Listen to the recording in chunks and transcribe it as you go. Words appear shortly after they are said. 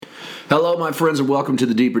Hello, my friends, and welcome to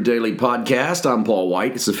the Deeper Daily Podcast. I'm Paul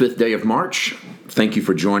White. It's the 5th day of March. Thank you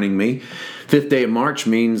for joining me. 5th day of March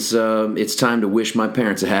means it's time to wish my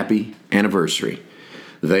parents a happy anniversary.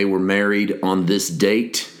 They were married on this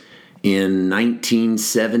date in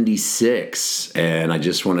 1976, and I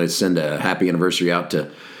just want to send a happy anniversary out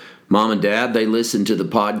to Mom and Dad. They listen to the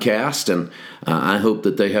podcast, and I hope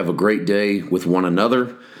that they have a great day with one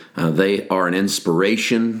another. They are an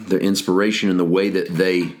inspiration. They're inspiration in the way that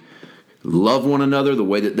they love one another, the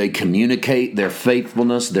way that they communicate, their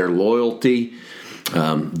faithfulness, their loyalty,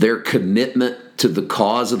 their commitment to the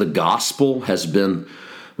cause of the gospel has been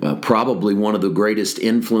probably one of the greatest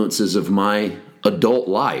influences of my adult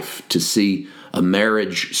life, to see a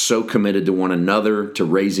marriage so committed to one another, to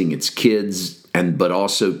raising its kids, but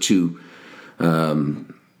also to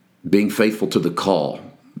being faithful to the call.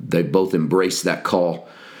 They both embraced that call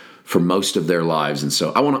for most of their lives. And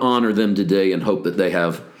so I want to honor them today and hope that they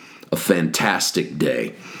have a fantastic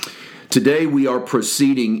day. Today we are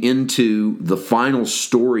proceeding into the final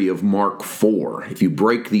story of Mark 4. If you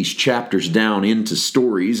break these chapters down into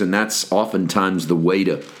stories, and that's oftentimes the way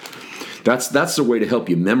to that's the way to help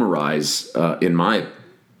you memorize, in my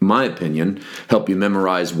opinion, help you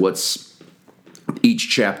memorize what's each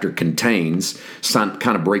chapter contains,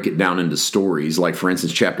 kind of break it down into stories. Like, for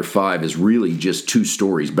instance, chapter 5 is really just two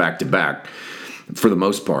stories back to back. For the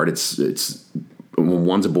most part, it's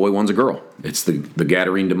one's a boy, one's a girl. It's the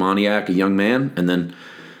Gadarene demoniac, a young man, and then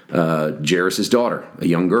Jairus' daughter, a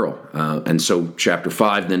young girl. And so chapter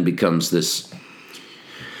 5 then becomes this,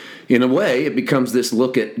 in a way, it becomes this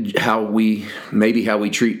look at how we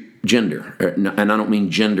treat gender. And I don't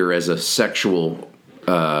mean gender as a sexual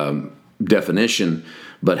definition,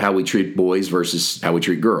 but how we treat boys versus how we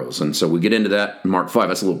treat girls. And so we get into that in Mark 5.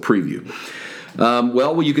 That's a little preview.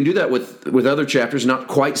 Well, you can do that with other chapters. Not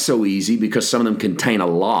quite so easy because some of them contain a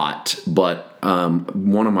lot, but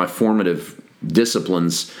one of my formative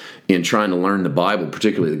disciplines in trying to learn the Bible,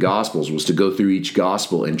 particularly the Gospels, was to go through each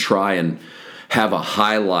Gospel and try and have a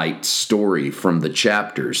highlight story from the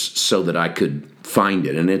chapters so that I could find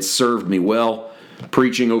it. And it's served me well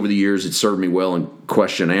preaching over the years. It served me well in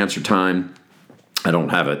question and answer time. I don't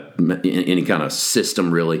have any kind of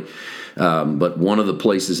system really. But one of the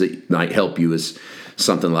places that might help you is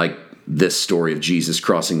something like this story of Jesus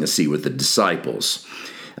crossing the sea with the disciples.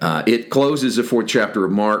 It closes the 4th chapter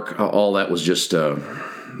of Mark. All that was just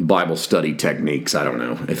Bible study techniques. I don't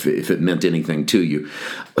know if it meant anything to you.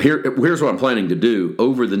 Here's what I'm planning to do.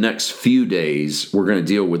 Over the next few days, we're going to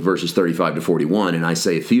deal with verses 35 to 41. And I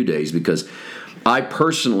say a few days because I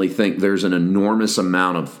personally think there's an enormous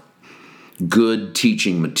amount of good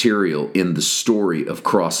teaching material in the story of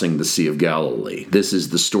crossing the Sea of Galilee. This is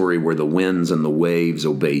the story where the winds and the waves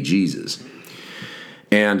obey Jesus.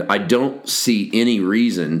 And I don't see any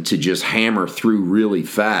reason to just hammer through really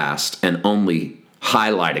fast and only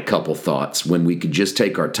highlight a couple thoughts when we could just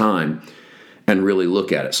take our time and really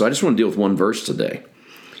look at it. So I just want to deal with one verse today.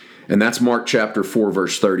 And that's Mark chapter 4,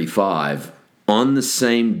 verse 35. On the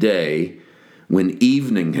same day, when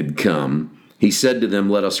evening had come, he said to them,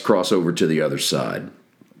 "Let us cross over to the other side."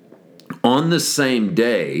 On the same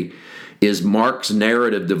day is Mark's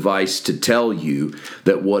narrative device to tell you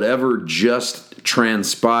that whatever just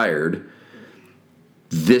transpired,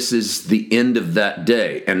 this is the end of that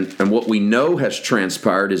day. And what we know has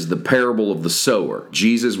transpired is the parable of the sower.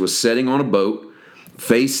 Jesus was sitting on a boat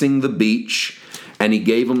facing the beach, and he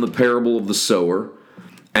gave them the parable of the sower.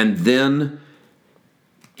 And then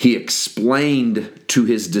he explained to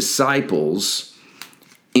his disciples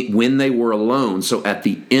when they were alone. So at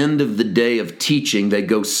the end of the day of teaching, they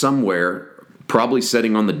go somewhere, probably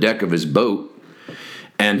sitting on the deck of his boat,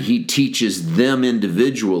 and he teaches them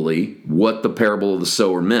individually what the parable of the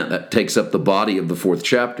sower meant. That takes up the body of the 4th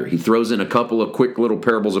chapter. He throws in a couple of quick little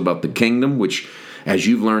parables about the kingdom, which, as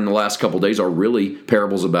you've learned the last couple of days, are really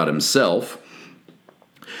parables about himself.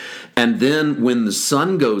 And then when the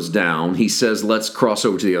sun goes down, he says, let's cross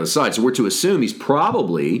over to the other side. So we're to assume he's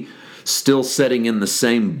probably still sitting in the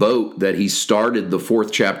same boat that he started the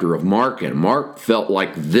 4th chapter of Mark in. Mark felt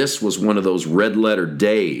like this was one of those red letter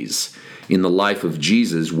days in the life of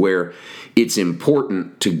Jesus where it's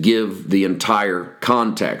important to give the entire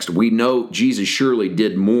context. We know Jesus surely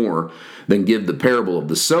did more than give the parable of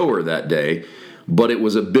the sower that day, but it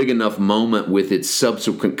was a big enough moment with its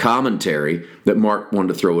subsequent commentary that Mark wanted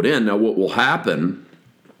to throw it in. Now, what will happen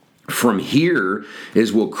from here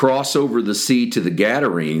is we'll cross over the sea to the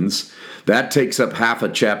Gadarenes. That takes up half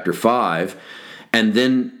of chapter 5. And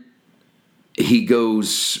then he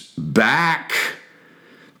goes back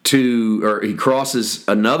he crosses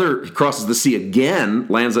the sea again,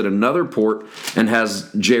 lands at another port, and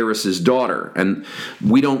has Jairus' daughter. And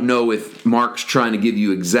we don't know if Mark's trying to give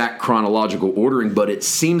you exact chronological ordering, but it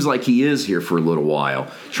seems like he is here for a little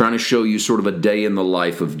while, trying to show you sort of a day in the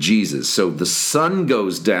life of Jesus. So the sun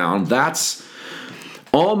goes down. That's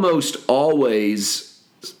almost always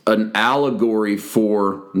an allegory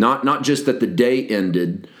for not just that the day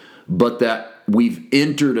ended, but that we've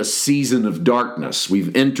entered a season of darkness.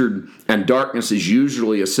 And darkness is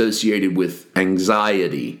usually associated with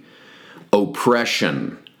anxiety,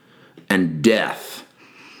 oppression, and death.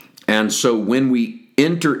 And so when we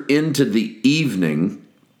enter into the evening,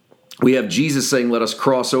 we have Jesus saying, let us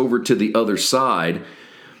cross over to the other side.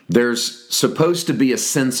 There's supposed to be a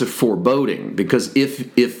sense of foreboding, because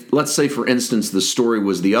if let's say, for instance, the story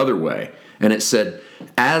was the other way, and it said,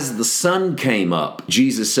 as the sun came up,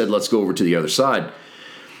 Jesus said, let's go over to the other side.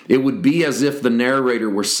 It would be as if the narrator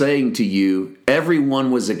were saying to you, everyone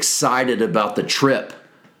was excited about the trip.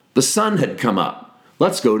 The sun had come up.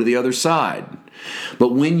 Let's go to the other side.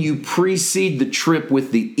 But when you precede the trip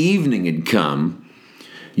with the evening had come,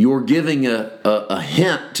 you're giving a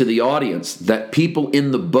hint to the audience that people in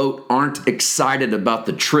the boat aren't excited about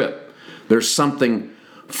the trip. There's something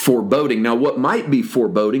foreboding. Now, what might be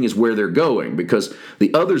foreboding is where they're going, because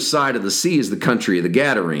the other side of the sea is the country of the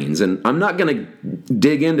Gadarenes. And I'm not going to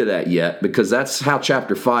dig into that yet, because that's how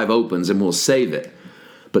chapter 5 opens, and we'll save it.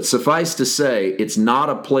 But suffice to say, it's not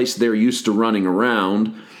a place they're used to running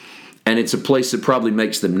around, and it's a place that probably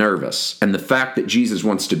makes them nervous. And the fact that Jesus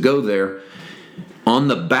wants to go there on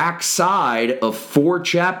the backside of 4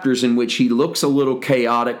 chapters in which he looks a little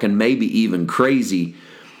chaotic and maybe even crazy,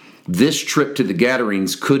 this trip to the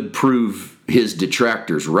Gadarenes could prove his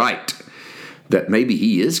detractors right, that maybe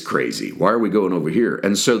he is crazy. Why are we going over here?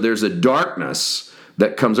 And so there's a darkness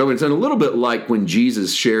that comes over. It's a little bit like when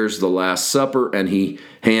Jesus shares the Last Supper, and he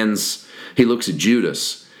looks at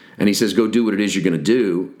Judas and he says, go do what it is you're going to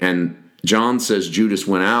do. And John says Judas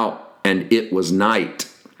went out and it was night.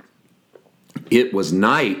 It was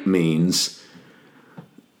night means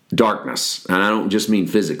darkness. And I don't just mean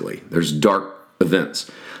physically. There's dark events.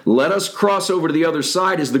 Let us cross over to the other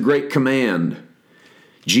side is the great command.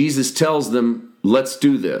 Jesus tells them, let's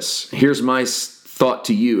do this. Here's my thought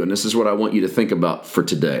to you, and this is what I want you to think about for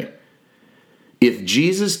today. If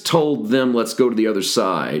Jesus told them, let's go to the other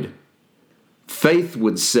side, faith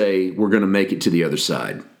would say, we're going to make it to the other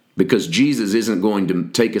side, because Jesus isn't going to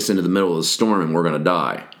take us into the middle of the storm and we're going to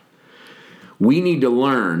die. We need to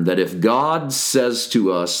learn that if God says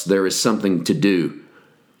to us there is something to do,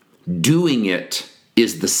 doing it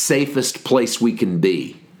is the safest place we can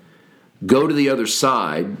be. Go to the other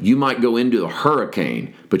side. You might go into a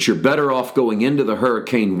hurricane, but you're better off going into the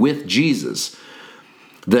hurricane with Jesus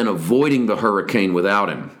than avoiding the hurricane without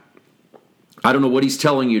him. I don't know what he's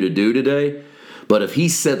telling you to do today, but if he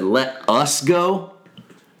said, let us go,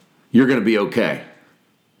 you're going to be okay.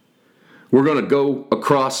 We're going to go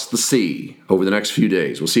across the sea over the next few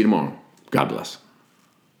days. We'll see you tomorrow. God bless.